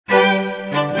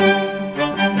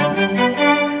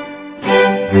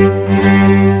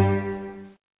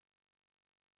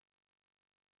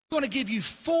want to give you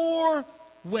 4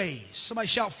 ways. Somebody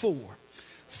shout 4.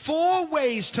 4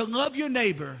 ways to love your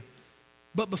neighbor.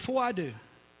 But before I do,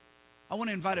 I want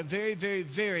to invite a very, very,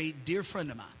 very dear friend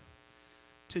of mine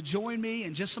to join me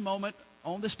in just a moment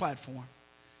on this platform.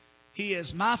 He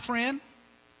is my friend,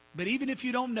 but even if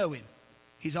you don't know him,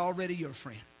 he's already your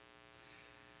friend.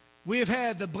 We have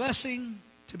had the blessing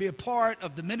to be a part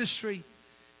of the ministry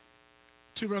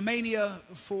to Romania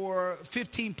for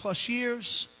 15 plus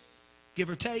years, give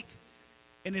or take.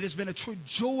 And it has been a true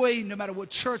joy, no matter what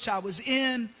church I was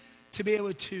in, to be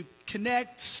able to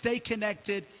connect, stay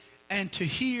connected, and to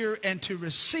hear and to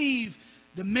receive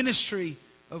the ministry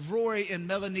of Roy and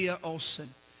Melania Olsen.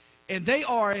 And they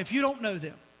are, if you don't know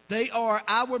them, they are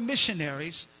our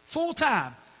missionaries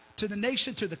full-time to the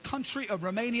nation, to the country of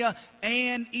Romania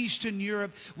and Eastern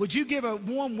Europe. Would you give a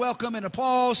warm welcome and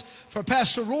applause for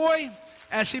Pastor Roy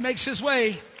as he makes his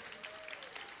way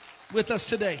with us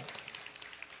today.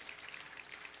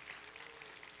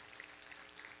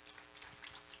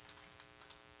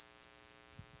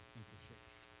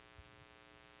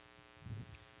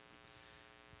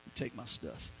 Take my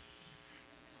stuff.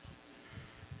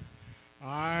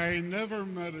 I never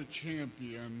met a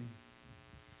champion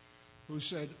who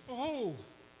said, "Oh,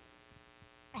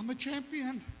 I'm a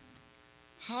champion.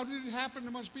 How did it happen?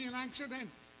 There must be an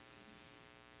accident."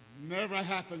 Never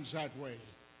happens that way.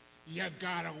 You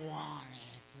gotta want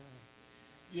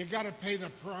it. You gotta pay the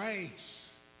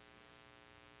price.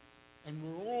 And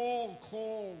we're all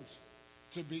called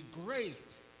to be great.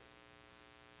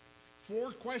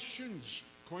 4 questions.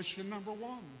 Question number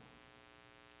 1.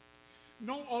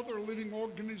 No other living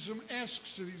organism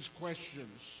asks these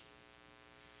questions.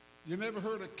 You never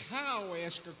heard a cow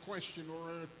ask a question, or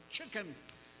a chicken,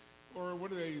 or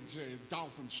what do they say,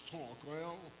 dolphins talk.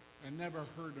 Well, I never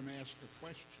heard them ask a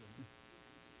question.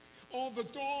 Oh, the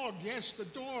dog, yes, the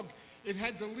dog. It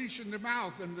had the leash in the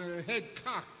mouth and the head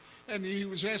cocked, and he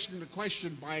was asking the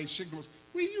question by signals.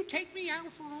 Will you take me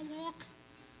out for a walk?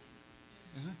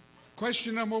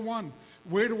 Question number 1,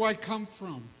 where do I come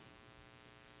from?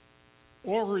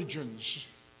 Origins.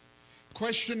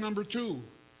 Question number 2,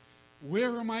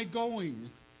 where am I going?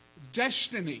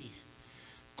 Destiny.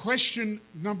 Question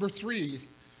number 3,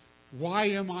 why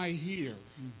am I here?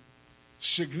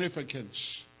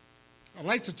 Significance. I'd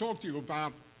like to talk to you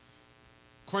about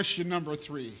question number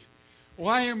 3.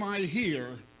 Why am I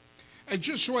here? And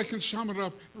just so I can sum it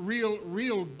up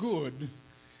real good,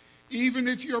 even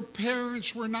if your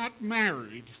parents were not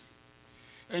married,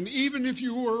 and even if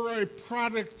you were a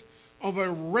product of a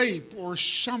rape or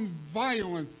some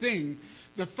violent thing,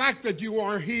 the fact that you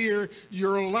are here,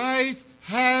 your life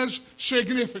has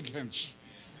significance.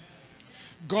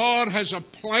 God has a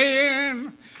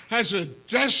plan, has a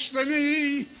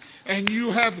destiny, and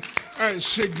you have a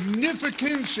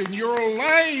significance in your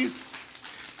life.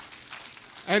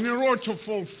 And in order to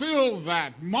fulfill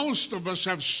that, most of us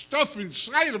have stuff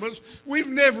inside of us we've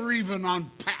never even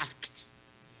unpacked.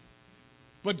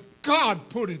 But God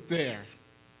put it there.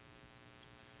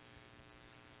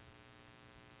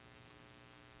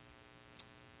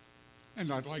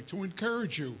 And I'd like to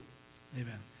encourage you,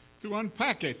 Amen, to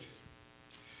unpack it.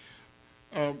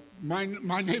 My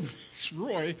name is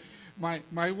Roy.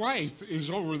 My wife is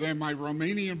over there. My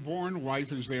Romanian-born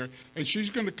wife is there, and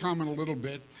she's going to come in a little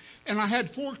bit. And I had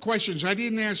 4 questions. I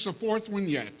didn't ask the 4th one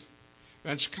yet.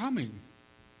 That's coming.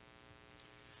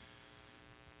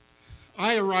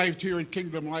 I arrived here in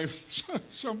Kingdom Life.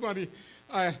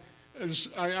 I was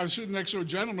sitting next to a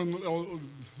gentleman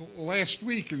last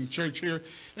week in church here,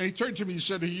 and he turned to me and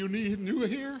said, "Are you new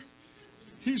here?"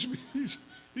 He's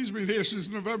been here since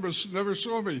November, never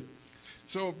saw me.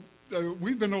 So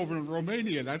we've been over in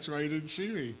Romania. That's why he didn't see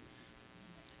me.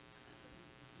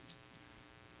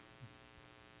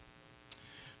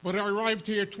 But I arrived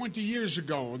here 20 years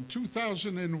ago in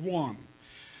 2001,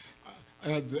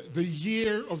 the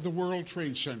year of the World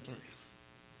Trade Center.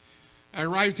 I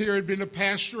arrived here, I'd been a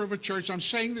pastor of a church. I'm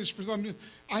saying this for them.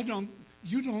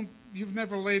 You've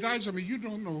never laid eyes on me. You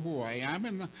don't know who I am,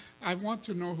 and I want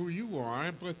to know who you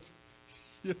are, but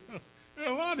you know, there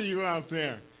are a lot of you out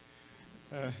there.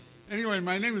 Anyway,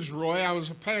 my name is Roy. I was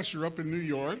a pastor up in New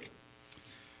York.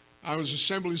 I was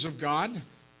Assemblies of God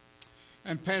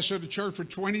and pastored the church for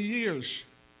 20 years.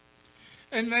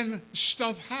 And then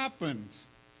stuff happened,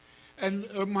 and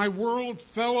my world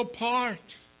fell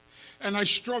apart. And I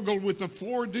struggled with the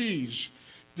 4 Ds: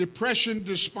 depression,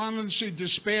 despondency,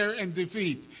 despair, and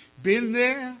defeat. Been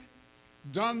there,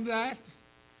 done that.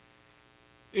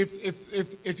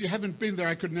 If you haven't been there,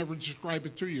 I could never describe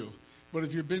it to you. But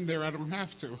if you've been there, I don't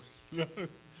have to.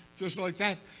 Just like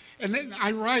that. And then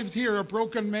I arrived here a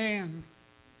broken man.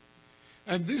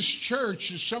 And this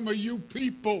church is some of you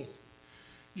people.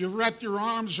 You wrapped your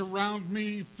arms around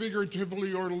me,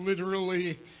 figuratively or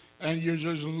literally, and you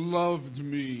just loved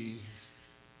me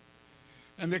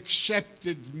and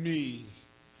accepted me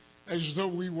as though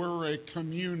we were a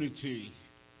community.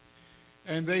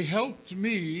 And they helped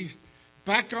me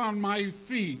back on my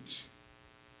feet.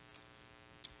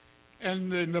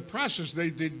 And in the process, they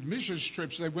did mission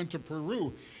trips. They went to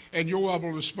Peru. And yo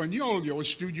hablo español. Yo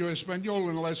estudio español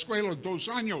en la escuela 2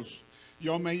 años.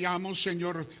 Yo me llamo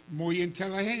señor muy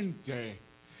inteligente.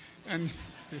 And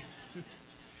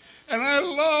I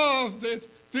love that,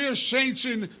 dear saints,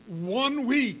 in 1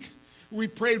 week, we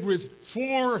prayed with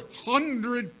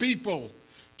 400 people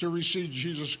to receive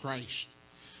Jesus Christ.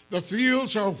 The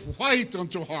fields are white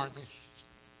unto harvest.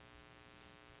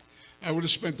 I would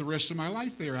have spent the rest of my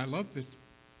life there. I loved it.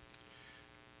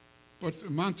 But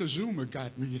Montezuma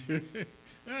got me.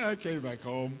 I came back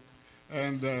home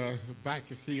and back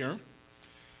here.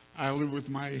 I live with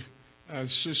my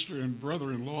sister and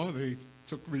brother-in-law. They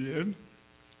took me in.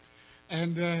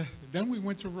 And then we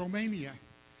went to Romania.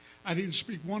 I didn't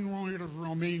speak one word of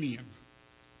Romanian.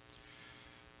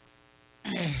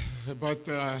 But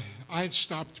I had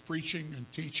stopped preaching and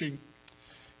teaching.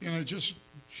 Just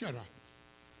shut up.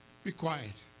 Be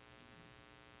quiet.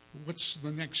 What's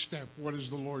the next step? What is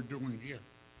the Lord doing here?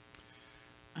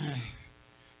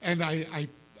 And I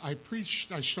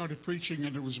preached. I started preaching,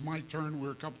 and it was my turn. We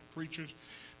were a couple of preachers.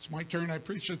 It's my turn. I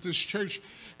preached at this church.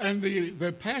 And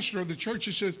the pastor of the church,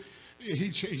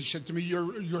 he said to me,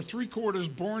 you're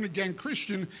 3/4 born again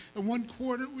Christian, and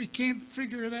 1/4 we can't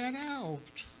figure that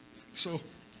out. So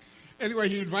anyway,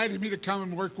 he invited me to come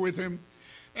and work with him,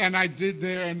 and I did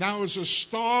there, and that was a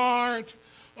start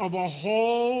of a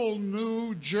whole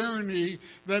new journey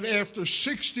that after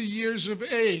 60 years of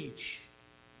age,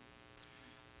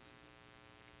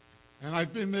 and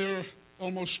I've been there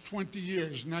almost 20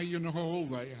 years. Now you know how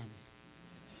old I am.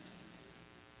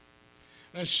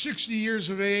 At 60 years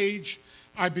of age,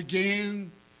 I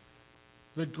began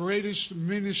the greatest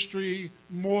ministry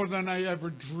more than I ever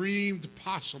dreamed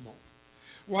possible.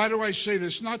 Why do I say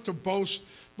this? Not to boast,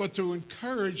 but to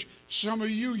encourage some of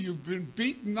you. You've been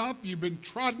beaten up, you've been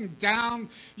trodden down,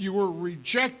 you were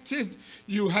rejected,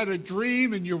 you had a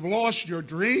dream and you've lost your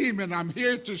dream, and I'm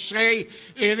here to say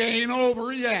it ain't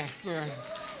over yet.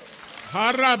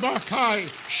 Harabakai,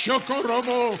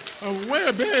 Shokorobo,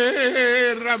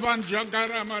 Webe,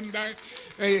 Ravanjagaramandai.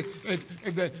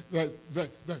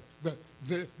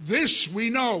 This we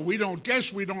know. We don't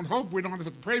guess, we don't hope, we don't have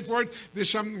to pray for it. This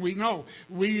is something we know.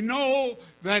 We know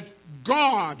that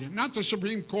God, not the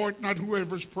Supreme Court, not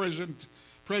whoever's president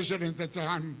at the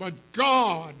time, but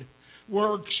God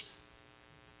works.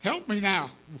 Help me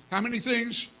now. How many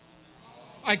things?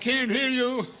 I can't hear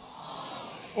you.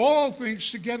 All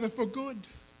things together for good.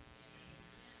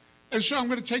 And so I'm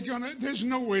going to take you on it. There's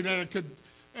no way that I could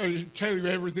tell you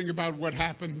everything about what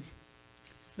happened.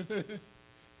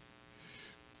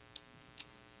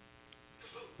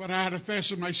 But I had to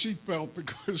fasten my seatbelt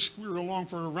because we were along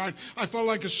for a ride. I felt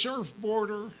like a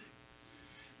surfboarder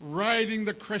riding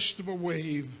the crest of a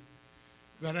wave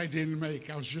that I didn't make.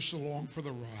 I was just along for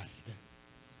the ride.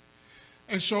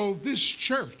 And so this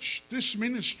church, this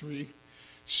ministry,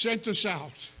 sent us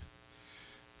out.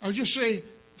 I would just say,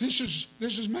 this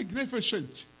is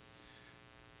magnificent.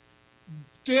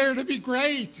 Dare to be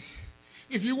great.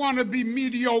 If you want to be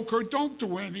mediocre, don't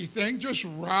do anything. Just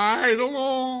ride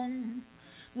along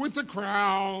with the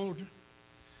crowd.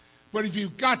 But if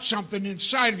you've got something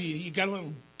inside of you, you got a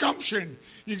little gumption,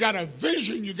 you got a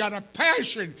vision, you got a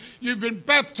passion, you've been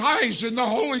baptized in the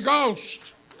Holy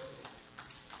Ghost,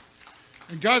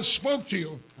 and God spoke to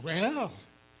you, well,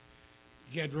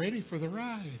 get ready for the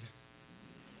ride.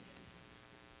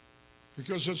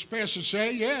 Because as pastors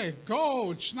say, yeah,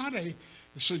 go. It's not a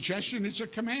suggestion, it's a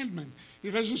commandment.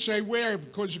 He doesn't say where,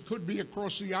 because it could be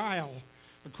across the aisle,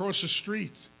 across the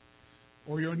street,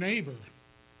 or your neighbor.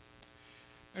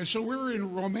 And so we're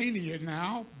in Romania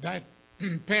now. That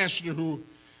pastor who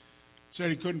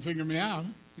said he couldn't figure me out,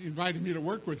 he invited me to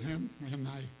work with him, and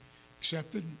I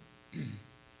accepted.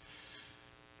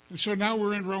 And so now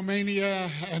we're in Romania,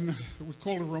 and we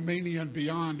call it Romania and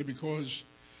beyond because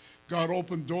God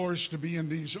opened doors to be in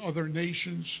these other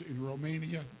nations in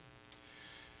Romania.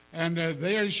 And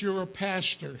there's your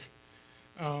pastor.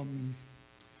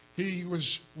 He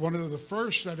was one of the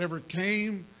first that ever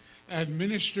came and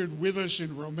ministered with us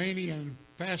in Romania and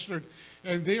pastored.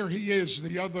 And there he is.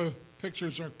 The other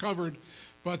pictures are covered.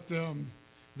 But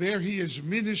there he is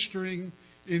ministering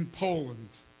in Poland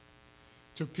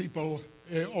to people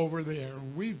over there.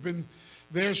 We've been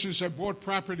there since I bought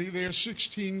property there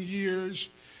 16 years.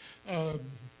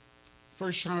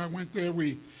 First time I went there,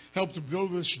 we helped to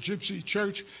build this gypsy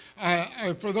church.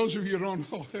 For those of you who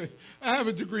don't know, I have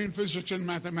a degree in physics and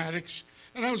mathematics,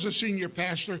 and I was a senior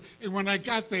pastor. And when I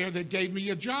got there, they gave me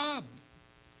a job.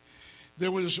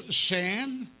 There was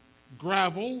sand,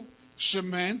 gravel,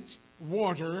 cement,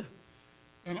 water,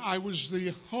 and I was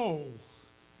the hoe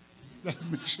that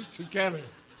mixed it together.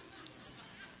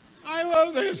 I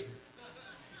loved it.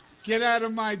 Get out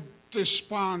of my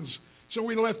despons. So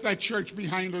we left that church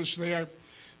behind us there,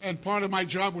 and part of my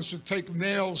job was to take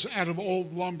nails out of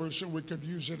old lumber so we could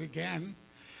use it again.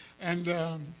 And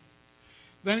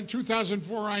then in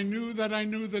 2004, I knew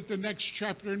that the next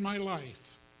chapter in my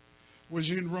life was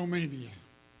in Romania.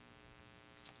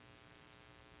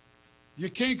 You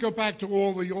can't go back to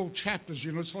all the old chapters.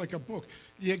 You know, it's like a book.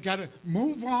 You got to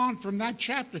move on from that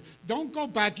chapter. Don't go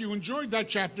back. You enjoyed that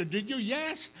chapter, did you?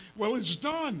 Yes. Well, it's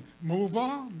done. Move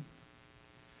on.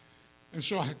 And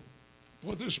so I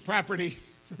bought this property.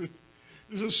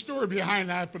 There's a story behind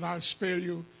that, but I'll spare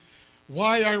you.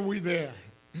 Why are we there?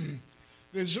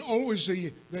 There's always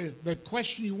the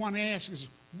question you want to ask is,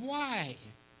 why?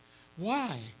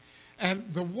 Why?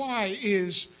 And the why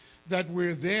is that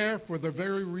we're there for the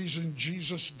very reason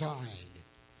Jesus died.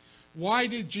 Why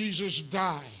did Jesus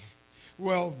die?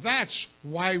 Well, that's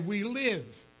why we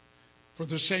live, for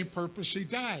the same purpose he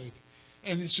died.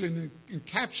 And it's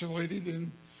encapsulated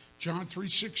in John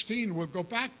 3:16. We'll go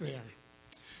back there.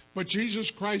 But Jesus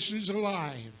Christ is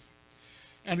alive.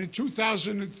 And in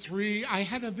 2003, I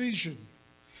had a vision.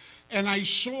 And I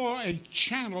saw a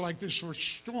channel like this for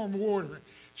storm water,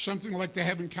 something like they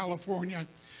have in California.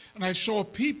 And I saw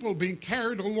people being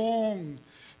carried along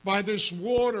by this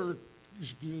water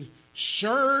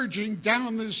surging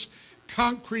down this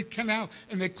concrete canal,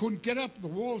 and they couldn't get up. The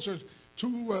walls are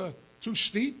too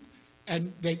steep,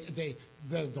 and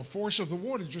the force of the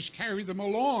water just carried them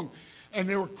along. And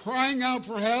they were crying out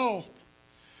for help.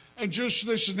 And just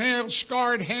this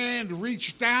nail-scarred hand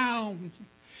reached down.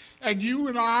 And you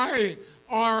and I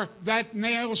are that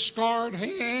nail-scarred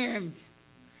hand.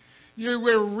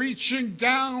 We're reaching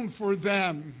down for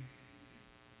them.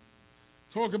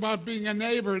 Talk about being a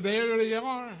neighbor. There they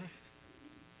are.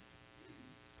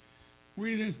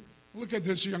 Look at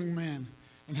this young man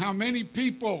and how many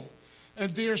people.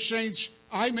 And dear saints,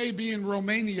 I may be in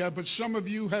Romania, but some of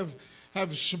you have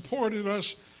supported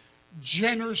us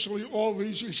generously all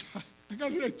these years. I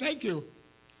got to say thank you.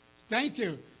 Thank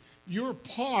you. You're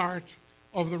part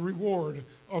of the reward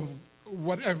of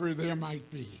whatever there might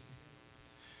be.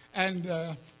 And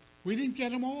we didn't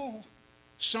get them all.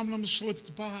 Some of them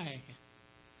slipped by.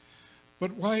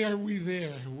 But why are we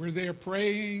there? We're there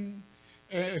praying,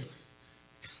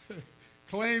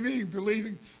 claiming,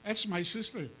 believing. That's my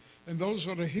sister. And those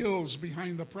are the hills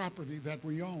behind the property that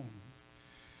we own.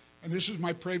 And this is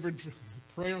my favorite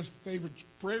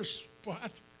prayer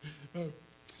spot.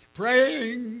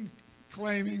 Praying,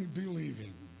 claiming,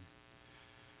 believing.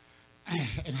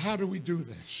 And how do we do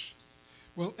this?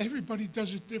 Well, everybody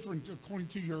does it different according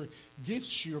to your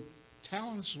gifts, your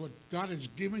talents, what God has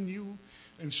given you,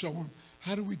 and so on.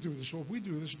 How do we do this? Well, we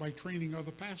do this by training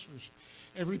other pastors.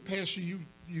 Every pastor you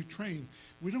train,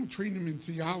 we don't train them in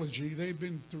theology. They've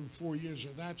been through 4 years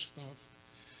of that stuff.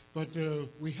 But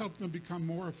we help them become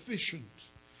more efficient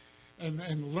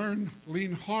and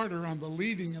lean harder on the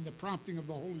leading and the prompting of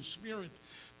the Holy Spirit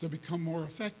to become more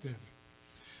effective.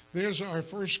 There's our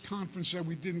first conference that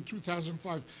we did in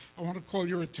 2005. I want to call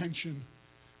your attention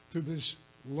to this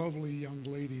lovely young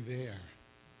lady there.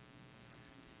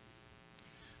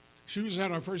 She was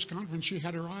at our first conference. She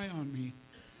had her eye on me.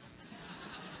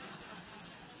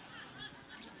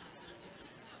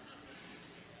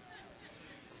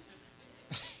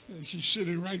 And she's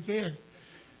sitting right there.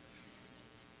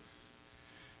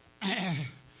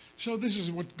 So this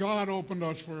is what God opened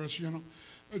up for us, you know.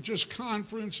 Just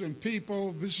conference and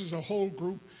people. This is a whole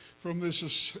group from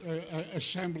this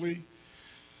assembly.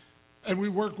 And we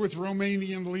work with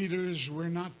Romanian leaders. We're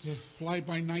not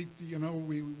fly-by-night, you know.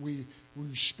 We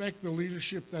respect the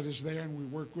leadership that is there, and we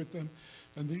work with them.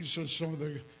 And these are some of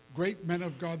the great men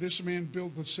of God. This man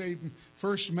built the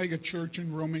first mega church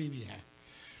in Romania.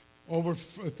 Over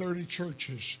 30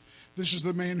 churches. This is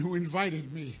the man who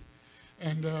invited me.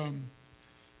 And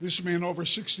this man, over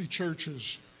 60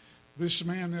 churches. This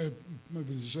man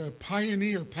is a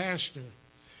pioneer pastor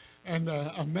and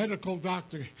a medical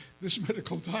doctor. This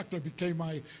medical doctor became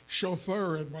my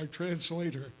chauffeur and my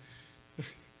translator.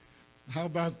 How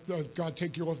about God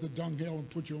take you off the dunghill and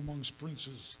put you amongst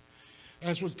princes?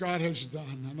 That's what God has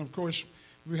done. And of course,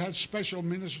 we had special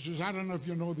ministers. I don't know if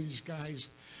you know these guys,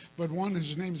 but one,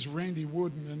 his name is Randy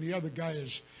Wooden, and the other guy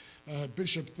is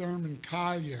Bishop Thurman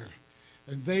Collier,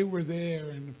 and they were there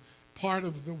and part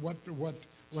of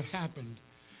what happened.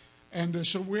 And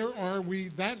so where are we?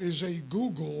 That is a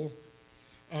Google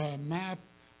map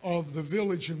of the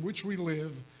village in which we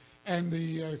live, and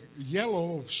the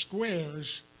yellow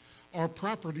squares are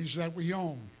properties that we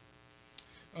own.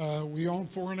 We own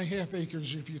 4.5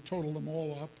 acres if you total them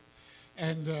all up,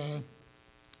 and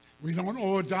we don't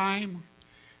owe a dime.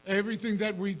 Everything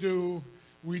that we do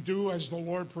as the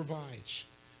Lord provides.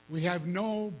 We have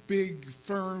no big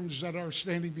firms that are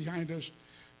standing behind us.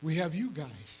 We have you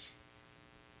guys.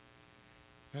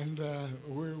 And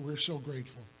we're so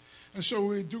grateful. And so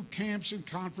we do camps and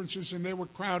conferences, and they were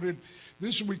crowded.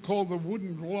 This we call the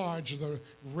Wooden Lodge, the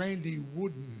Randy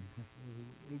Wooden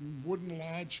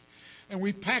Lodge. And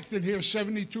we packed in here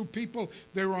 72 people.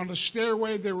 They were on the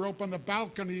stairway. They were up on the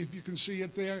balcony, if you can see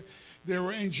it there. There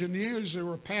were engineers. There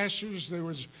were pastors. There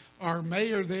was our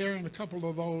mayor there and a couple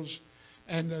of those.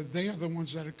 And they are the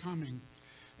ones that are coming.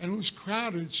 And it was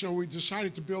crowded, so we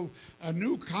decided to build a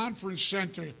new conference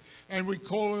center. And we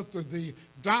call it the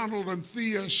Donald and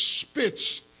Thea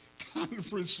Spitz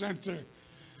Conference Center,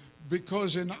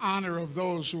 because in honor of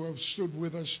those who have stood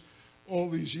with us all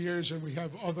these years, and we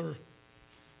have other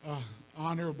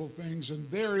honorable things. And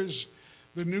there is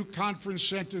the new conference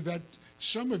center that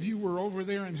some of you were over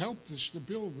there and helped us to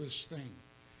build this thing,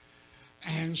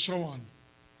 and so on.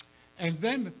 And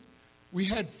then we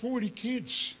had 40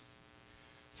 kids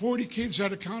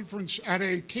at a conference, at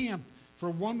a camp for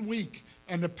 1 week.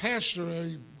 And the pastor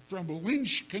from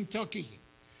Lynch, Kentucky,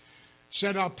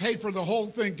 said, I'll pay for the whole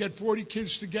thing, get 40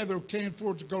 kids together who can't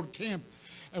afford to go to camp.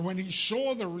 And when he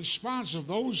saw the response of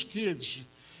those kids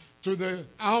to the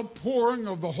outpouring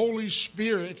of the Holy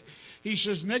Spirit, he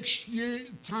says, next year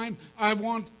time, I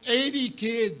want 80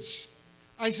 kids.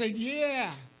 I said,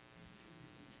 yeah.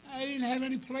 I didn't have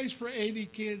any place for 80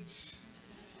 kids.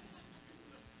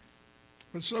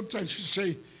 But sometimes you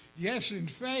say, yes, in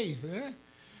faith. Eh?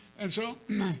 And so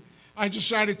I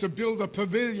decided to build a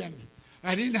pavilion.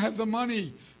 I didn't have the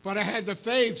money, but I had the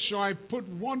faith, so I put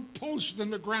one post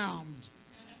in the ground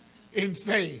in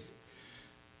faith.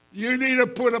 You need to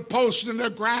put a post in the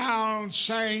ground,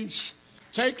 saints.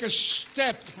 Take a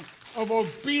step of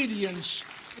obedience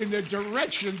in the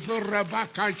direction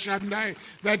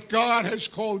that God has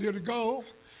called you to go.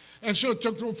 And so it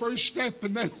took the first step,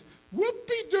 and then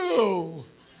whoopie-doo,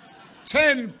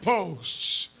 10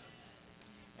 posts.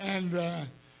 And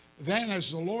then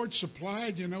as the Lord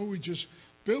supplied, we just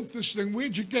built this thing.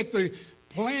 Where'd you get the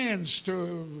plans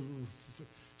to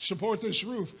support this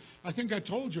roof? I think I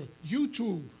told you,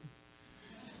 YouTube.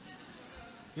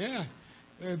 Yeah,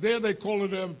 there they call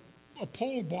it a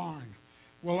pole barn.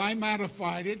 Well, I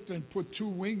modified it and put 2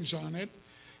 wings on it,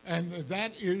 and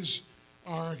that is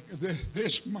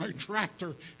there's my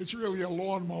tractor. It's really a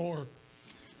lawnmower.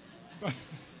 But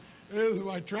there's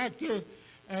my tractor,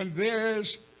 and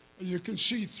you can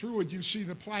see through it. You see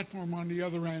the platform on the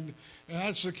other end, and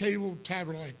that's the Caleb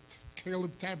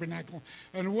Tabernacle.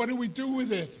 And what do we do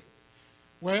with it?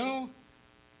 Well,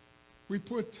 we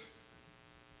put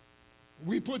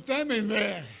them in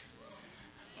there.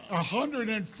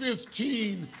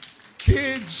 115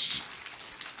 kids.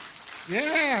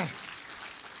 Yeah.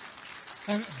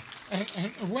 And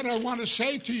what I want to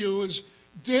say to you is,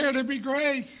 dare to be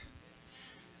great.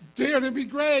 Dare to be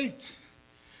great.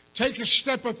 Take a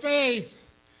step of faith.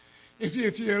 If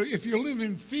you live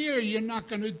in fear, you're not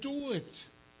going to do it.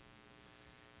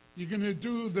 You're going to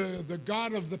do the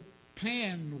God of the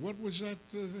what was that?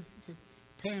 The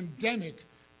pandemic.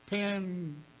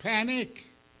 Panic.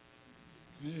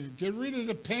 Get rid of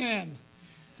the pan.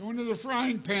 Go into the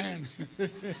frying pan.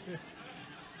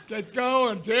 Get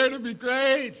going. Dare to be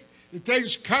great. It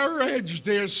takes courage,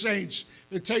 dear saints.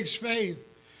 It takes faith.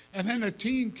 And then a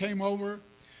team came over,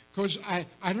 because I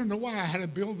don't know why I had to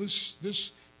build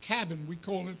this cabin. We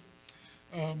call it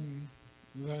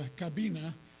the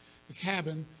cabina, the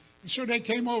cabin. And so they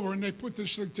came over and they put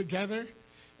this thing together,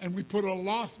 and we put a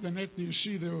loft in it. You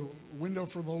see the window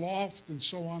for the loft and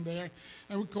so on there.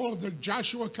 And we call it the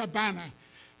Joshua Cabana.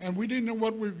 And we didn't know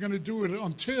what we were going to do with it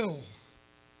until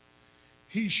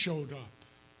he showed up.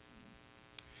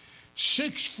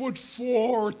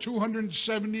 6'4",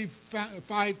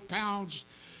 275 pounds.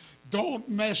 Don't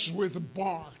mess with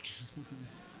Bart.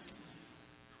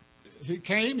 He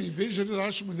came, he visited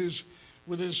us with his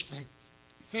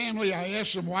family. I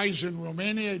asked him why he's in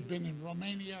Romania. He'd been in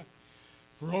Romania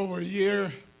for over a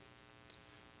year,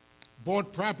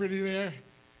 bought property there,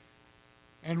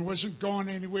 and wasn't going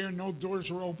anywhere. No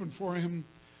doors were open for him.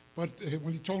 But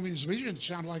when he told me his vision, it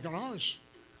sounded like ours.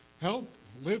 Help,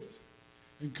 lift,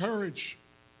 encourage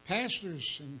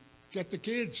pastors and get the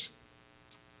kids.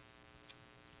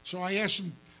 So I asked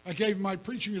him, I gave him my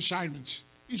preaching assignments.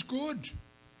 He's good.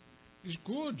 He's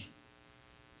good.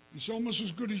 He's almost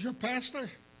as good as your pastor.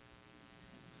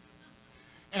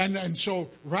 And so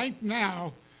right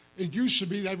now, it used to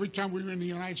be that every time we were in the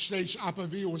United States,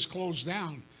 Apavia was closed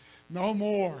down. No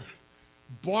more.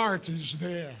 Bart is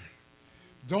there.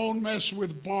 Don't mess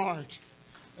with Bart.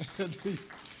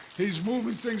 He's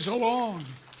moving things along.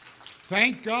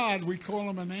 Thank God we call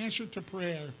him an answer to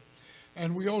prayer.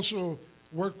 And we also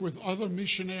work with other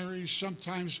missionaries.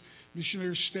 Sometimes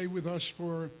missionaries stay with us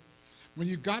for, when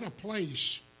you got a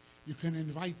place, you can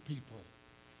invite people.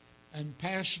 And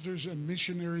pastors and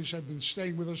missionaries have been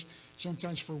staying with us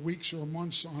sometimes for weeks or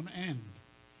months on end.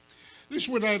 This is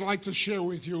what I'd like to share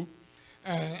with you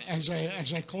as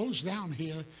I close down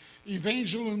here.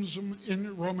 Evangelism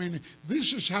in Romania.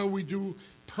 This is how we do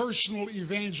personal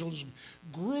evangelism.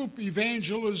 Group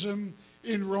evangelism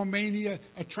in Romania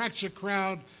attracts a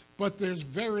crowd, but there's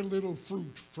very little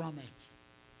fruit from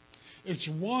it. It's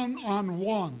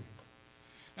one-on-one.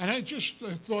 And I just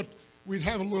thought we'd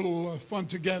have a little fun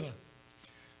together.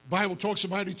 The Bible talks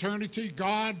about eternity,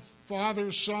 God,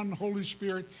 Father, Son, Holy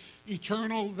Spirit.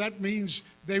 Eternal, that means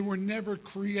they were never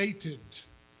created.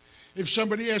 If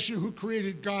somebody asks you who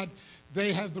created God,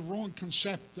 they have the wrong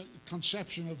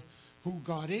conception of who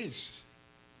God is.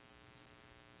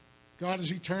 God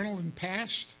is eternal and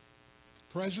past,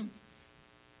 present,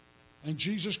 and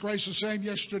Jesus Christ the same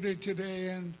yesterday, today,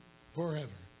 and forever.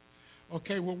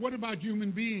 Okay, well, what about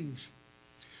human beings?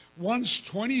 Once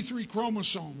 23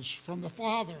 chromosomes from the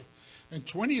father and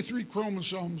 23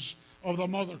 chromosomes of the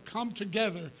mother come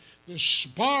together, the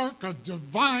spark of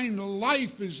divine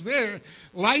life is there.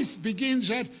 Life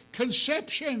begins at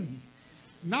conception,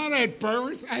 not at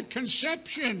birth, at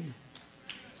conception.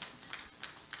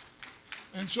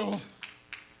 And so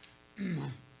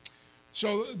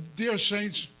dear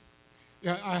saints,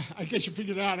 I guess you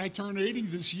figured out I turned 80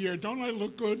 this year. Don't I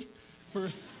look good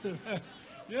for...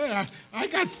 Yeah, I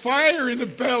got fire in the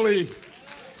belly.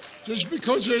 Just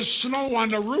because there's snow on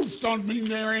the roof don't mean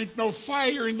there ain't no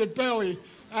fire in the belly.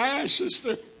 Ah,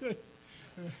 sister.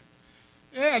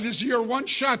 Yeah, this is your one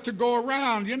shot to go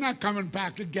around. You're not coming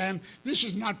back again. This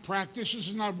is not practice. This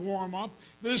is not warm up.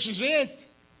 This is it.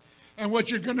 And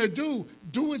what you're going to do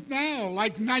it now.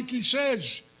 Like Nike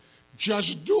says,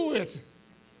 just do it.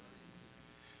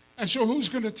 And so who's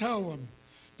going to tell them?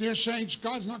 Dear saints,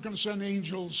 God's not going to send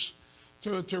angels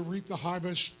to reap the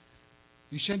harvest.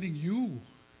 He's sending you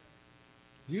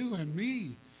and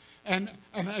me. And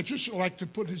I just like to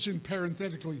put this in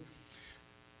parenthetically.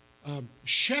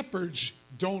 Shepherds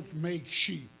don't make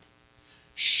sheep.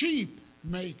 Sheep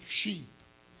make sheep.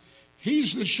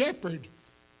 He's the shepherd.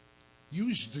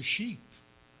 Use the sheep.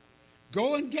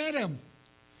 Go and get him.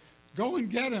 Go and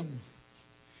get him.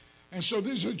 And so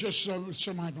these are just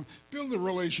some ideas. Build a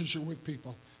relationship with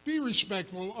people. Be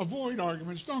respectful. Avoid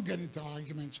arguments. Don't get into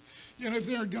arguments. You know, if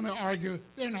they're going to argue,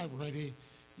 they're not ready.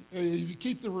 If you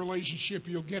keep the relationship,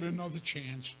 you'll get another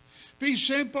chance. Be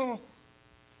simple.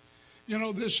 You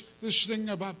know, this thing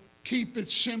about keep it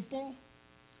simple.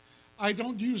 I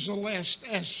don't use the last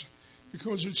S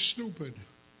because it's stupid.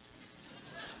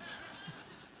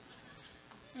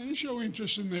 And show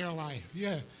interest in their life.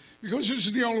 Yeah. Because this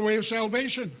is the only way of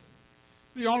salvation.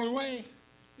 The only way.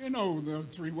 You know the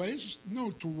 3 ways, no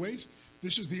 2 ways.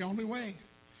 This is the only way.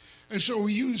 And so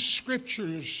we use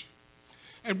scriptures.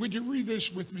 And would you read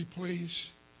this with me,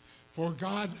 please? For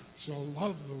God so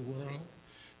loved the world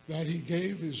that he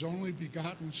gave his only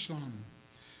begotten Son,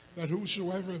 that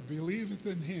whosoever believeth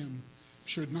in him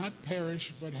should not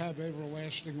perish but have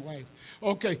everlasting life.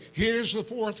 Okay, here's the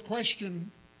 4th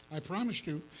question. I promised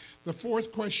you. The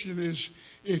 4th question is,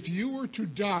 if you were to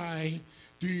die,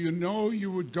 do you know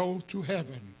you would go to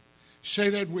heaven? Say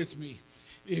that with me.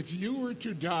 If you were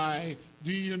to die,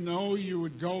 do you know you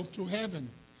would go to heaven?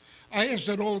 I ask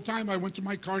that all the time. I went to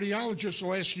my cardiologist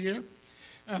last year,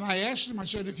 and I asked him, I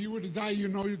said, if you were to die, you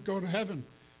know you'd go to heaven.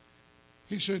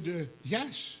 He said,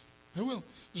 yes, I will.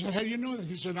 I said, how do you know that?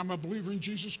 He said, I'm a believer in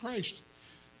Jesus Christ.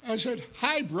 I said,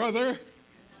 hi, brother.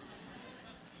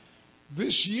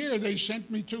 This year, they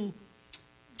sent me to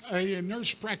a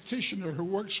nurse practitioner who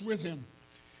works with him.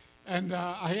 And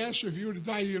I asked her, if you were to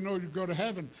die, you know you'd go to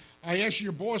heaven. I asked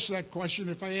your boss that question.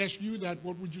 If I asked you that,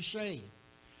 what would you say?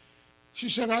 She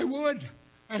said, I would.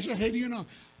 I said, hey, do you know?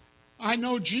 I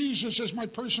know Jesus as my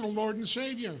personal Lord and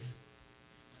Savior.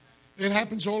 It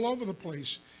happens all over the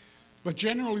place. But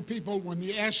generally people, when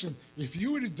you ask them, if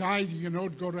you were to die, do you know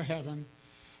to go to heaven?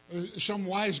 Some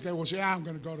wise guy will say, I'm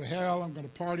going to go to hell. I'm going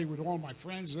to party with all my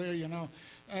friends there, you know.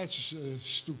 That's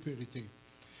stupidity.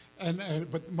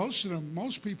 But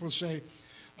most people say,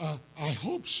 I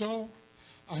hope so.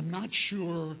 I'm not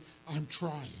sure. I'm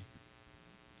trying.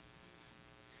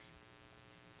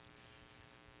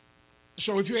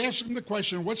 So if you ask them the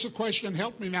question, what's the question?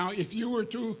 Help me now. If you were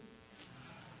to...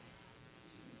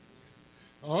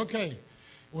 Okay.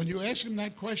 When you ask them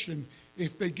that question,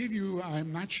 if they give you,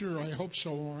 I'm not sure, I hope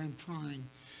so, or I'm trying,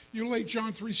 you lay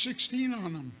John 3:16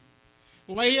 on them.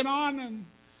 Lay it on them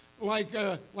like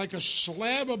a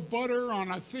slab of butter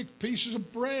on a thick piece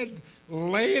of bread.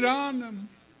 Lay it on them.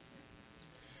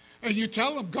 And you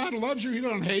tell them, God loves you. He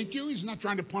doesn't hate you. He's not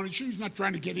trying to punish you. He's not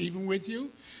trying to get even with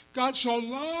you. God so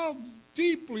loved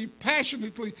deeply,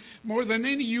 passionately, more than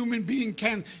any human being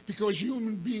can, because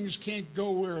human beings can't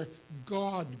go where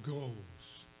God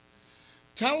goes.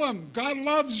 Tell them, God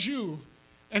loves you.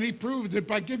 And he proved it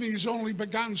by giving his only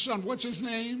begotten son. What's his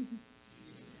name?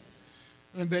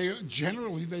 And they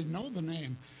know the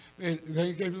name.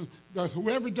 They gave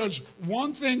whoever does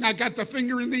one thing, I got the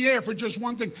finger in the air for just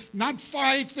one thing. Not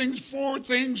 5 things, 4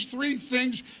 things, 3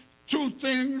 things, 2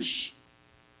 things.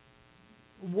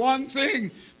 One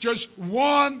thing, just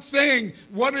one thing.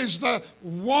 What is the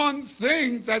one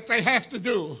thing that they have to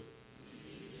do?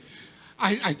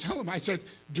 I tell them, I said,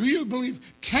 do you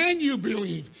believe? Can you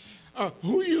believe?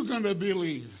 Who are you going to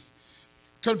believe?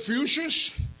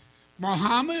 Confucius?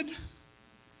 Muhammad?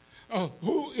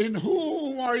 In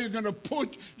who are you going to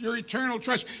put your eternal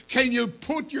trust? Can you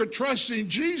put your trust in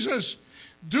Jesus?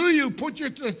 Do you put your...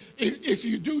 If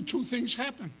you do, 2 things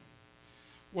happen.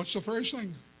 What's the first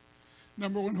thing?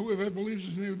 Number 1, whoever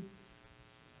believes in him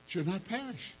should not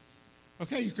perish.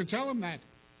 Okay, you can tell them that.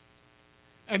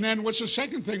 And then what's the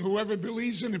second thing? Whoever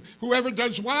believes in him. Whoever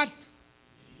does what?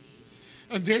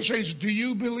 And there says, do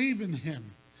you believe in him?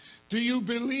 Do you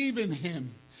believe in him?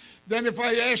 Then if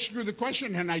I ask you the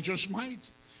question, and I just might,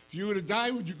 if you were to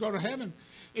die, would you go to heaven?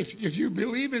 If you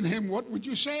believe in him, what would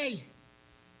you say?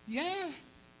 Yeah,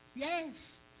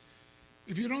 yes.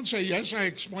 If you don't say yes, I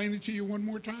explain it to you one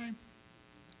more time.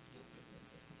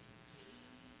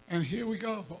 And here we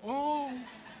go.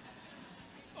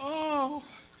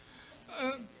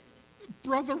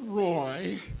 Brother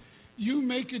Roy, you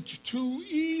make it too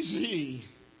easy.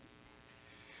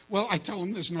 Well, I tell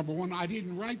him this. Number 1, I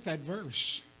didn't write that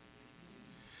verse.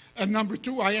 And number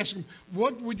 2, I ask him,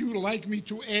 what would you like me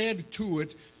to add to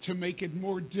it to make it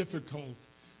more difficult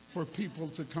for people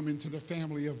to come into the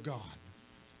family of God?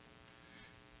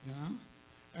 You know?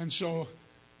 And so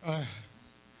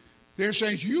they're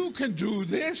saying, you can do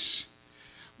this.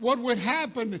 What would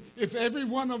happen if every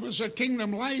one of us at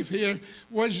Kingdom Life here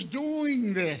was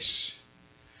doing this?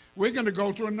 We're going to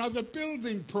go to another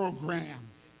building program.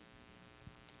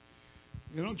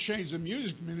 You don't change the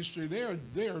music ministry. They're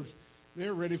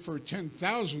ready for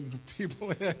 10,000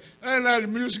 people. Isn't that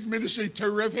music ministry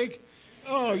terrific?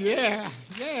 Oh, yeah,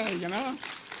 you know.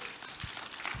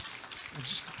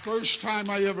 It's the first time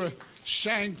I ever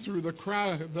sang through the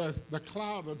crowd, the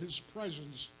cloud of his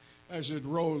presence as it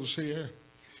rose here.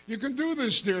 You can do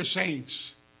this, dear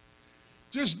saints.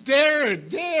 Just dare it,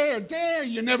 dare.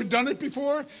 You never done it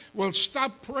before? Well,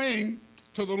 stop praying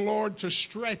to the Lord to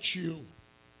stretch you.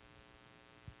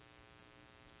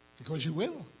 Because you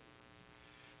will.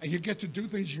 And you get to do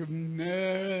things you've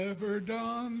never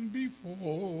done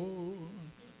before.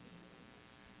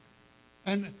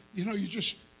 And, you know, you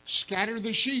just scatter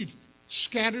the seed.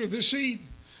 Scatter the seed.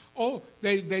 Oh,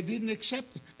 they didn't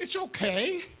accept it. It's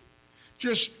okay.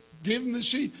 Just give them the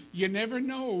seed. You never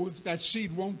know if that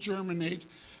seed won't germinate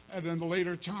at a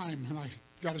later time. And I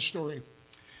got a story.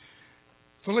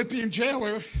 Philippian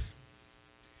jailer,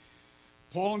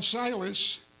 Paul and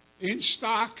Silas, in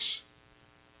stocks.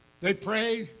 They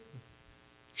pray,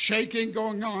 shaking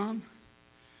going on.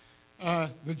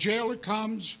 The jailer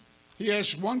comes. He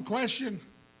asks one question.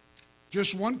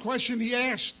 Just one question he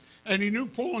asked. And he knew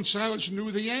Paul and Silas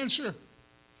knew the answer.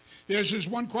 He has this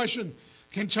one question.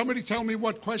 Can somebody tell me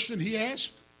what question he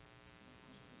asked?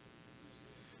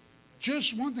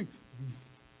 Just one thing.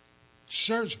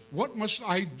 Sirs, what must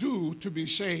I do to be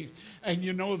saved? And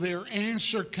you know, their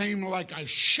answer came like a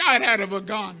shot out of a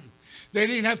gun. They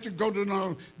didn't have to go to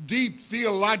no deep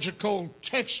theological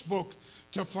textbook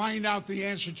to find out the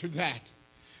answer to that.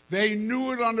 They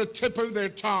knew it on the tip of their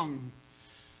tongue.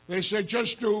 They said,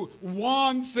 just do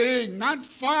one thing, not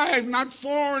 5, not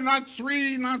 4, not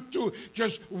 3, not 2,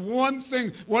 just one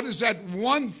thing. What is that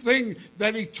one thing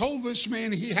that he told this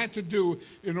man he had to do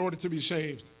in order to be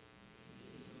saved?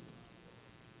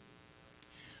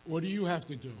 What do you have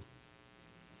to do?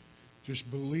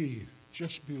 Just believe.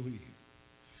 Just believe.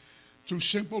 Too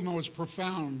simple? No, it's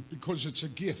profound because it's a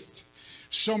gift.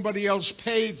 Somebody else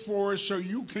paid for it so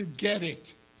you can get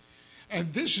it.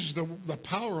 And this is the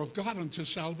power of God unto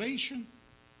salvation.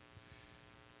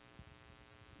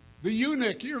 The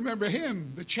eunuch, you remember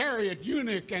him, the chariot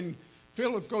eunuch, and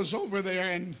Philip goes over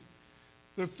there, and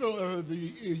the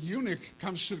eunuch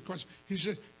comes to the question. He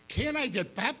says, "Can I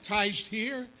get baptized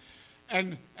here?"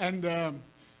 And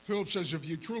Philip says, "If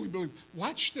you truly believe,"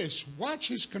 watch this. Watch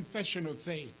his confession of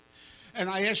faith. And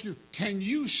I ask you, can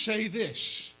you say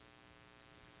this?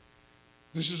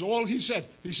 This is all he said.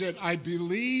 He said, "I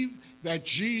believe that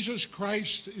Jesus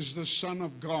Christ is the Son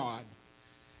of God."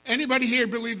 Anybody here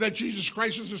believe that Jesus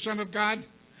Christ is the Son of God?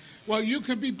 Well, you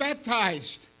can be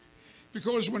baptized.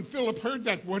 Because when Philip heard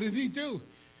that, what did he do?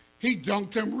 He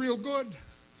dunked him real good.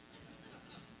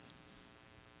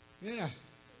 Yeah.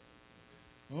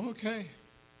 Okay.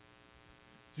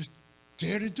 Just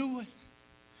dare to do it.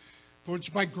 For it's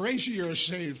by grace you are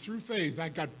saved through faith. I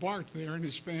got Bart there and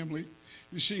his family.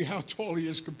 You see how tall he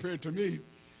is compared to me.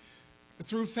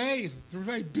 Through faith. Through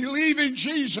faith. Believe in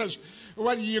Jesus.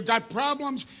 Well, you got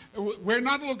problems. We're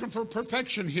not looking for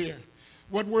perfection here.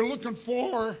 What we're looking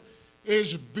for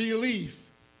is belief.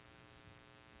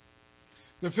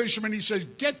 The fisherman, he says,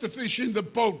 get the fish in the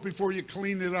boat before you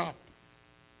clean it up.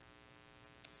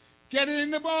 Get it in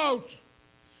the boat.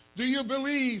 Do you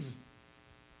believe?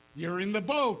 You're in the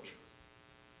boat.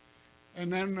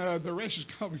 And then the rest is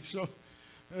coming. So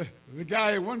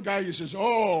one guy, he says,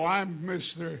 "Oh, I'm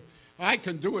Mr. I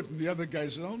can do it." And the other guy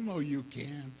says, "Oh, no, you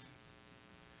can't.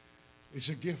 It's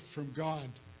a gift from God."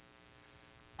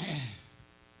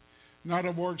 Not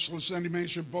of works, lest any man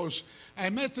should boast. I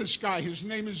met this guy. His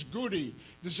name is Goody.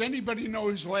 Does anybody know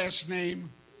his last name?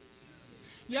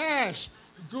 Yes,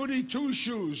 Goody Two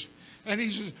Shoes. And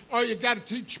he says, "Oh, you got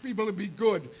to teach people to be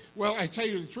good." Well, I tell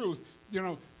you the truth. You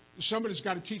know, somebody's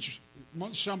got to teach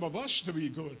some of us to be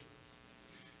good.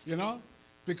 You know,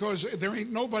 because there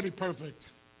ain't nobody perfect.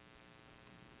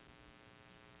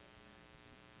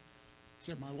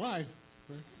 Except my wife.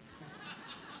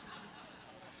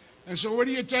 And so what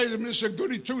do you tell Mr.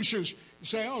 Goody Two Shoes? You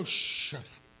say, "Oh, shut up.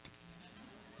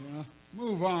 You know,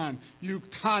 move on, you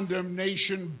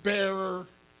condemnation bearer.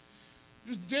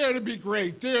 Just dare to be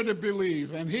great, dare to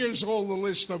believe." And here's all the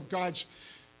list of God's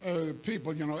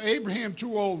people. You know, Abraham,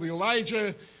 too old.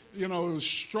 Elijah, you know,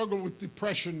 struggled with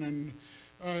depression.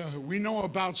 And we know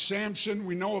about Samson.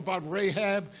 We know about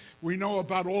Rahab. We know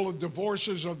about all the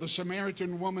divorces of the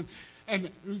Samaritan woman. And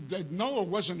Noah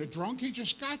wasn't a drunk. He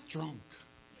just got drunk.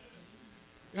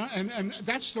 Yeah, and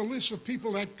that's the list of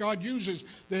people that God uses.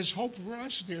 There's hope for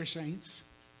us, dear saints.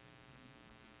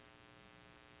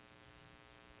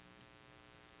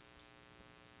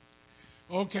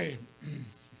 Okay.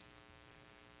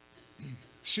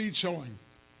 Seed sowing.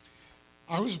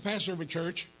 I was a pastor of a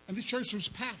church, and the church was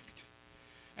packed.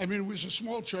 I mean, it was a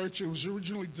small church. It was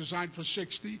originally designed for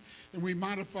 60, and we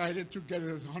modified it to get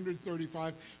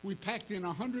 135. We packed in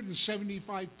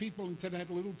 175 people into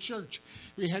that little church.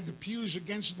 We had the pews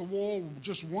against the wall,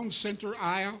 just one center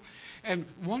aisle. And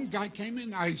one guy came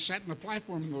in. I sat in the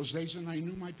platform in those days, and I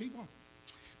knew my people.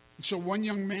 So one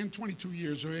young man, 22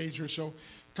 years of age or so,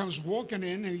 comes walking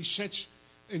in, and he sits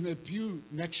in the pew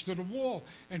next to the wall.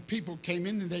 And people came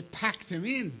in, and they packed him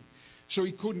in, so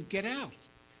he couldn't get out.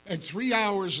 And 3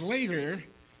 hours later,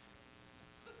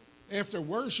 after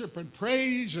worship and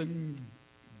praise and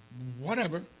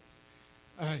whatever,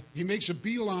 he makes a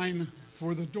beeline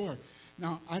for the door.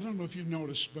 Now, I don't know if you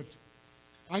noticed, but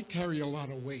I carry a lot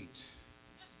of weight.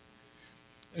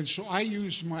 And so I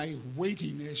used my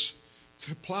weightiness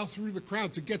to plow through the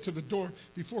crowd to get to the door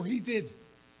before he did.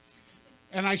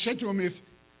 And I said to him,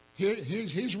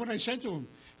 here's what I said to him.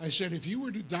 I said, "If you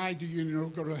were to die, do you know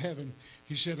go to heaven?"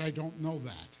 He said, "I don't know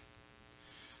that."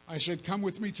 I said, "Come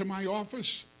with me to my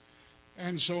office."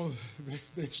 And so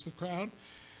there's the crowd.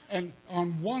 And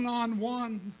on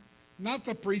one, not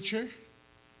the preacher,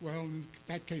 well, in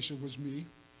that case it was me,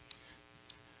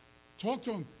 talked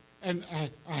to him. And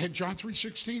I had John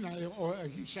 3:16.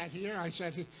 He sat here, I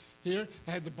sat here.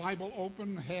 I had the Bible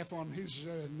open, half on his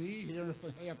knee, here,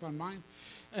 half on mine.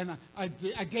 And I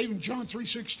gave him John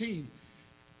 3:16.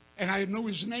 And I knew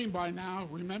his name by now.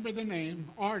 Remember the name,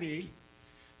 Artie.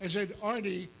 I said,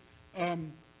 "Artie,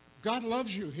 God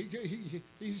loves you.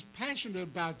 He's passionate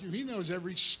about you. He knows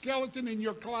every skeleton in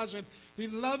your closet. He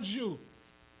loves you."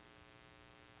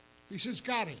 He says,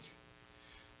 "Got it."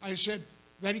 I said,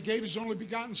 "That he gave his only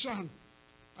begotten son."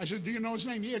 I said, "Do you know his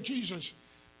name?" "Yeah, Jesus."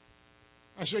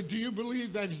 I said, "Do you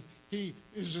believe that he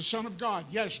is the Son of God?"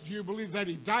 "Yes." "Do you believe that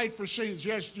he died for sins?"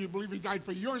 "Yes." "Do you believe he died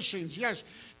for your sins?" "Yes."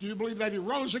 "Do you believe that he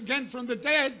rose again from the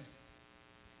dead?"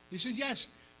 He said, "Yes."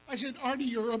 I said, "Artie,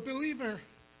 you're a believer."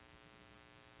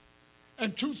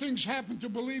 And two things happen to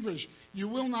believers. You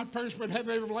will not perish but have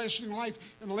everlasting life.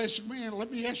 And the last man,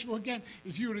 let me ask you again,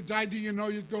 if you would have died, do you know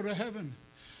you'd go to heaven?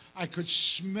 I could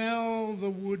smell the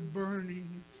wood burning.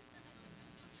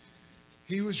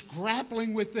 He was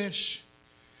grappling with this.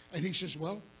 And he says,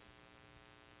 well,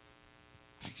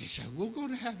 I guess I will go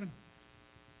to heaven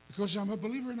because I'm a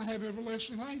believer and I have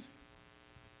everlasting life.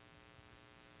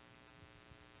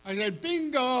 I said,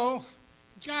 bingo,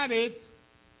 got it.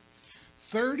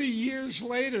 30 years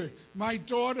later, my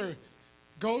daughter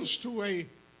goes to a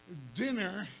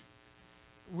dinner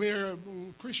where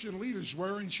Christian leaders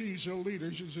were, and she's a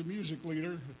leader. She's a music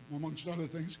leader, amongst other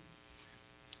things.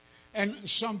 And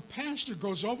some pastor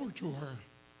goes over to her.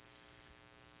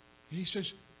 He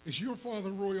says, is your father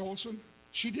Roy Olsen?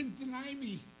 She didn't deny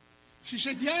me. She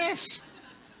said, yes.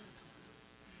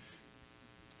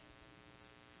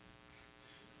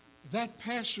 That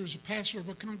pastor is a pastor of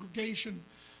a congregation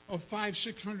of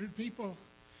 500-600 people.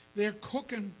 They're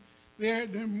cooking, they're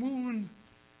moving,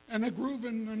 and they're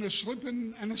grooving, and they're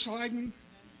slipping, and they're sliding.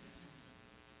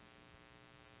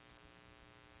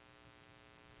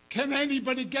 Can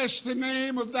anybody guess the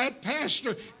name of that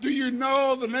pastor? Do you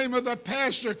know the name of the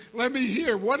pastor? Let me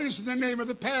hear. What is the name of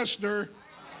the pastor?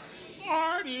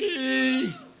 Artie.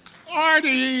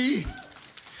 Artie.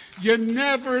 You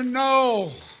never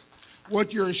know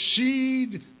what your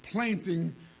seed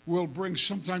planting will bring.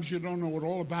 Sometimes you don't know it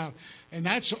all about. And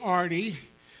that's Artie.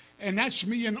 And that's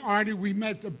me and Artie. We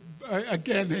met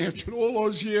again after all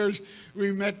those years.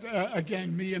 We met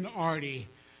again, me and Artie.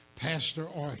 Pastor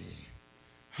Artie.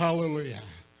 Hallelujah.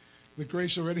 The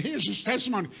grace of it. Here's his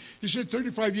testimony. He said,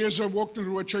 35 years I walked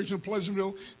into a church in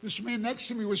Pleasantville. This man next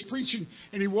to me was preaching,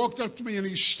 and he walked up to me, and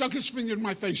he stuck his finger in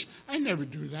my face. I never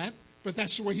do that, but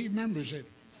that's the way he remembers it.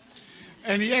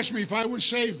 And he asked me if I was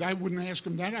saved. I wouldn't ask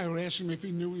him that. I would ask him if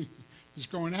he knew he was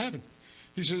going to heaven.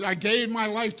 He says, I gave my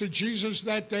life to Jesus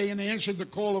that day and answered the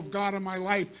call of God in my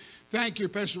life. Thank you,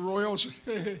 Pastor Royal.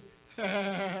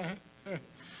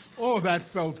 Oh, that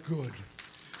felt good.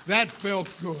 That felt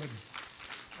good.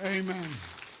 Amen.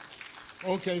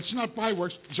 Okay, it's not by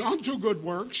works. It's unto good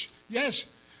works, yes.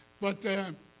 But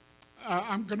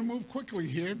I'm going to move quickly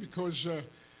here because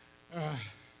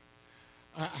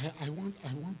I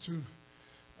want to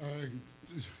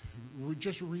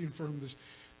just reaffirm this.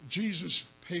 Jesus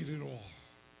paid it all.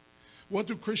 What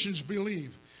do Christians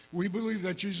believe? We believe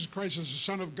that Jesus Christ is the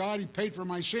Son of God. He paid for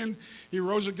my sin. He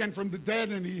rose again from the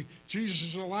dead, and Jesus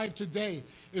is alive today.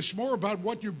 It's more about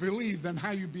what you believe than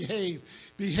how you behave.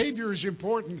 Behavior is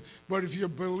important, but if you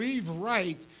believe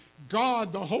right,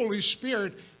 God, the Holy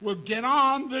Spirit, will get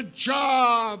on the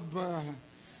job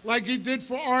like he did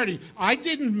for Artie. I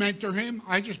didn't mentor him.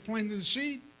 I just planted the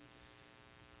seed.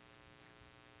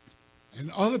 And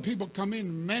other people come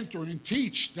in, mentor, and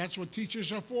teach. That's what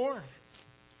teachers are for.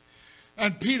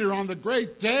 And Peter, on the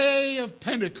great day of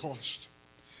Pentecost,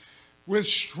 with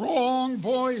strong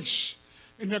voice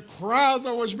in the crowd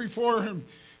that was before him,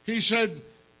 he said,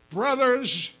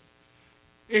 brothers,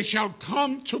 it shall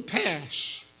come to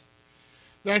pass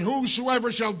that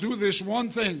whosoever shall do this one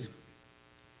thing,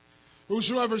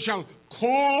 whosoever shall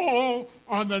call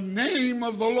on the name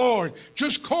of the Lord,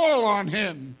 just call on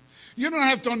him. You don't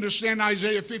have to understand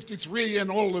Isaiah 53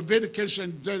 and all Leviticus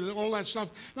and all that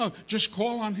stuff. No, just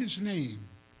call on his name,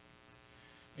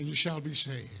 and you shall be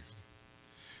saved.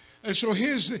 And so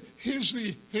here's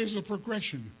the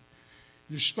progression.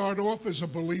 You start off as a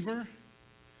believer,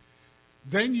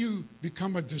 then you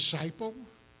become a disciple.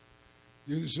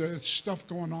 There's stuff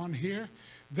going on here.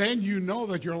 Then you know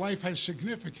that your life has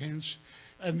significance,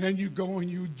 and then you go and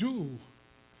you do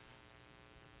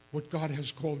what God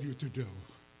has called you to do.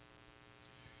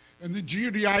 And the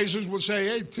Judaizers will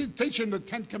say, hey, teaching the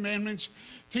 10 Commandments,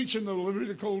 teaching the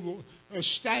Levitical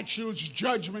statutes,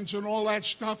 judgments, and all that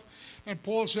stuff. And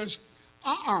Paul says,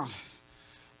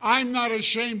 I'm not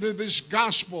ashamed of this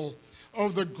gospel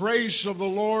of the grace of the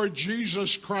Lord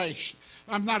Jesus Christ.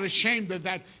 I'm not ashamed of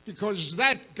that, because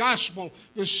that gospel,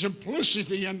 the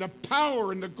simplicity and the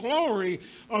power and the glory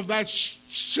of that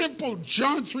simple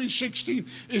John 3:16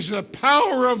 is the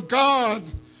power of God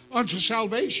unto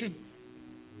salvation.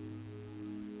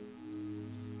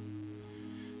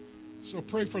 So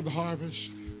pray for the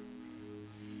harvest.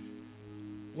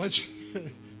 Let's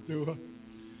do it.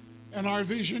 And our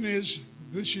vision is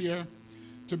this year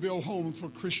to build homes for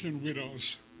Christian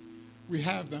widows. We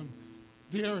have them.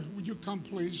 Dear, would you come,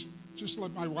 please? Just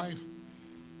let my wife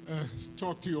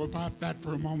talk to you about that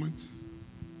for a moment.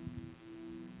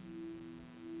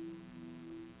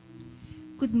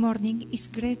 Good morning. It's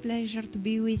a great pleasure to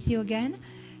be with you again.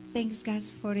 Thanks, God,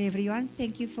 for everyone.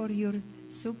 Thank you for your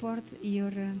support,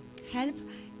 your help,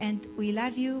 and we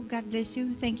love you. God bless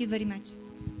you. Thank you very much.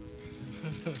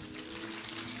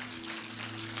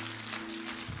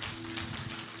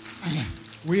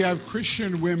 We have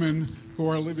Christian women who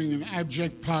are living in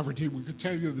abject poverty. We could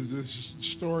tell you the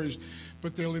stories,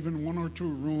 but they live in 1 or 2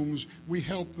 rooms. We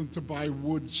help them to buy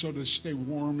wood so to stay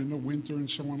warm in the winter and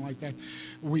so on like that.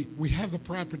 We have the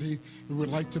property. We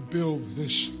would like to build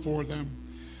this for them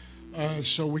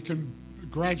so we can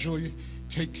gradually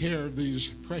take care of these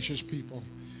precious people,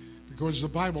 because the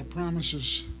Bible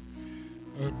promises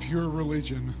a pure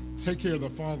religion. Take care of the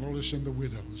fatherless and the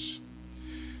widows.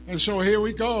 And so here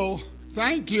we go.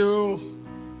 Thank you.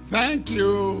 Thank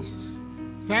you.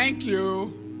 Thank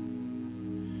you.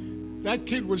 That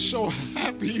kid was so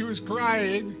happy he was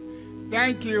crying.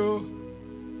 Thank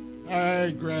you.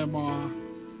 Hey, Grandma.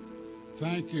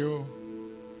 Thank you.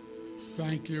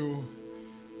 Thank you.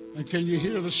 And can you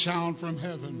hear the sound from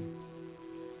heaven?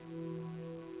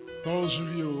 Those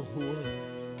of you who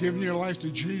are giving your life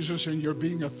to Jesus and you're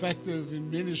being effective in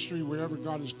ministry, wherever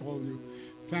God has called you,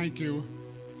 thank you.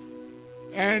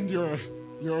 And your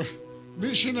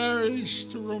missionaries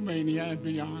to Romania and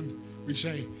beyond, we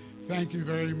say thank you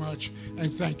very much, and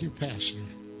thank you, Pastor.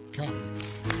 Come.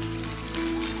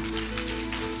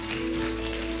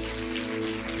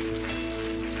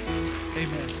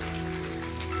 Amen.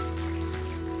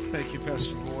 Thank you,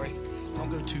 Pastor Roy.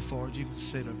 Don't go too far. You can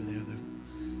sit over there, though.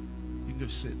 You can go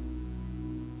sit.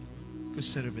 Go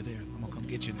sit over there. I'm going to come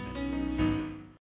get you in a minute.